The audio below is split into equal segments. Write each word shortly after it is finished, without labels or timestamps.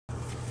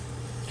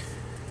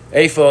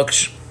Hey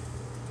folks,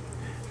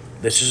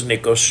 this is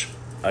Nikos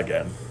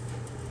again,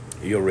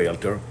 your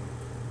realtor.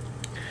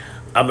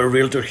 I'm a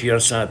realtor here in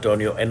San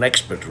Antonio, an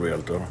expert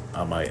realtor,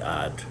 I might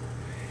add.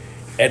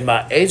 And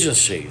my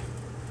agency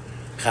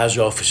has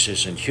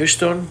offices in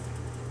Houston,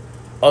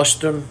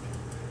 Austin,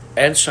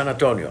 and San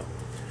Antonio.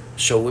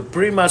 So we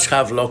pretty much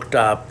have locked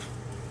up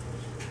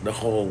the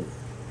whole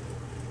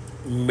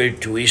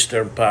mid to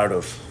eastern part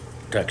of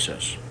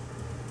Texas.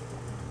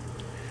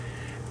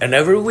 And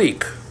every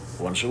week,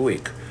 once a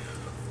week,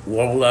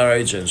 all our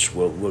agents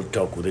will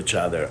talk with each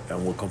other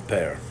and we'll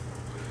compare.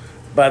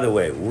 By the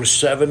way, we're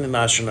 7 in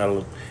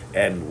national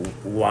and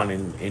 1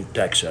 in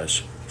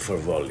Texas for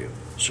volume.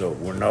 So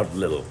we're not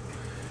little.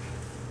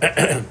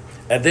 And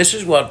this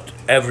is what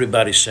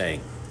everybody's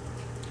saying.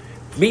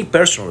 Me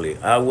personally,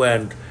 I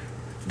went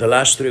the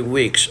last 3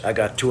 weeks, I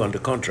got 2 under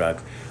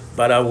contract,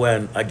 but I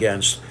went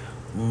against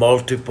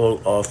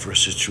multiple offer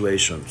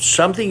situations.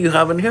 Something you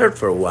haven't heard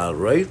for a while,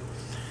 right?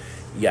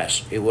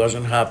 Yes, it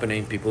wasn't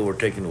happening. People were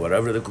taking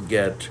whatever they could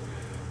get,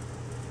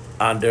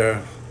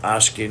 under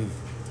asking,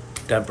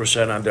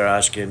 10% under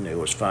asking. It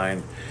was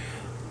fine.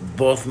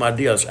 Both my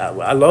deals,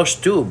 I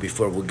lost 2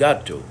 before we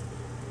got to.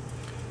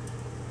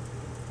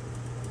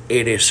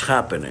 It is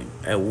happening.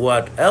 And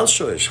what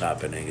also is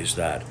happening is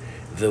that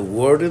the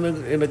word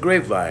in the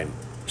grapevine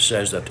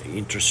says that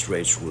interest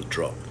rates will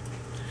drop.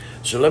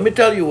 So let me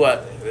tell you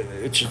what,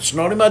 it's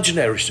not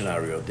imaginary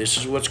scenario. This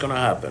is what's going to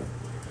happen.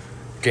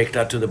 Take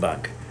that to the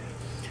bank.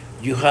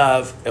 You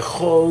have a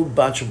whole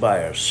bunch of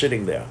buyers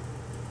sitting there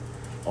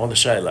on the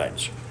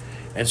sidelines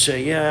and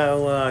say, yeah,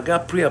 well, I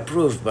got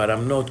pre-approved, but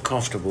I'm not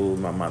comfortable with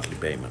my monthly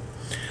payment.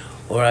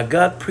 Or I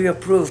got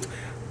pre-approved,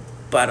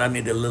 but I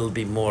need a little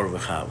bit more of a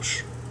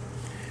house.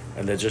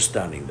 And they're just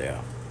standing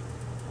there.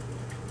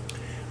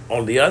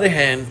 On the other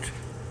hand,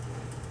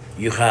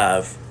 you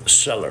have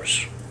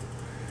sellers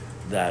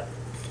that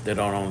they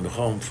don't own the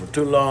home for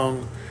too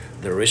long.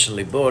 They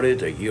recently bought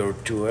it a year or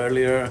 2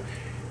 earlier,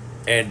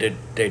 and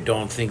they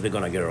don't think they're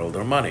going to get all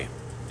their money.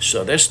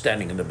 So they're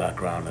standing in the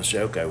background and say,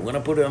 okay, we're going to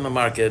put it on the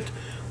market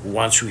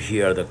once we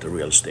hear that the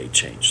real estate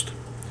changed.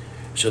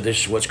 So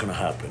this is what's going to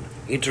happen.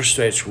 Interest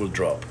rates will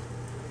drop.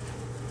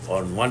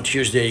 On one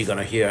Tuesday, you're going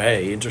to hear,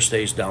 hey, interest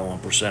rates down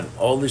 1%.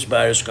 All these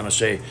buyers are going to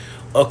say,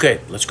 okay,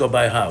 let's go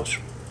buy a house.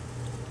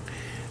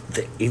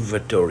 The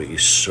inventory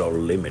is so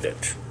limited.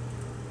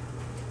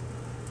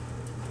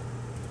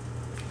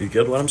 You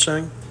get what I'm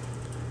saying?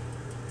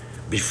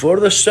 Before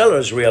the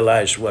sellers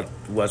realize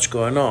what's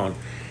going on,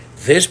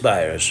 these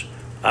buyers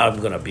are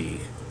going to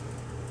be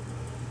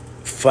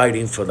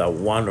fighting for the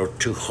 1 or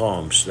 2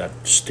 homes that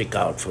stick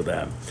out for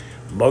them.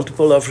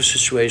 Multiple offer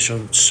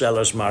situation,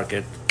 seller's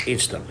market,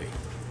 instantly.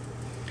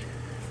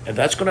 And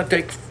that's going to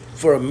take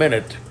for a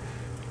minute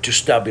to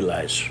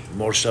stabilize.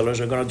 More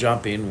sellers are going to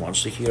jump in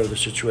once they hear the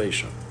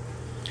situation.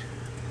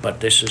 But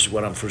this is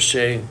what I'm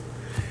foreseeing.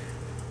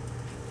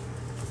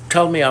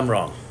 Tell me I'm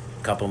wrong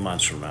a couple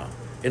months from now.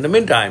 In the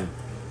meantime,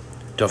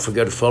 don't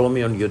forget to follow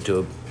me on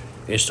YouTube,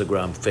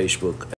 Instagram, Facebook.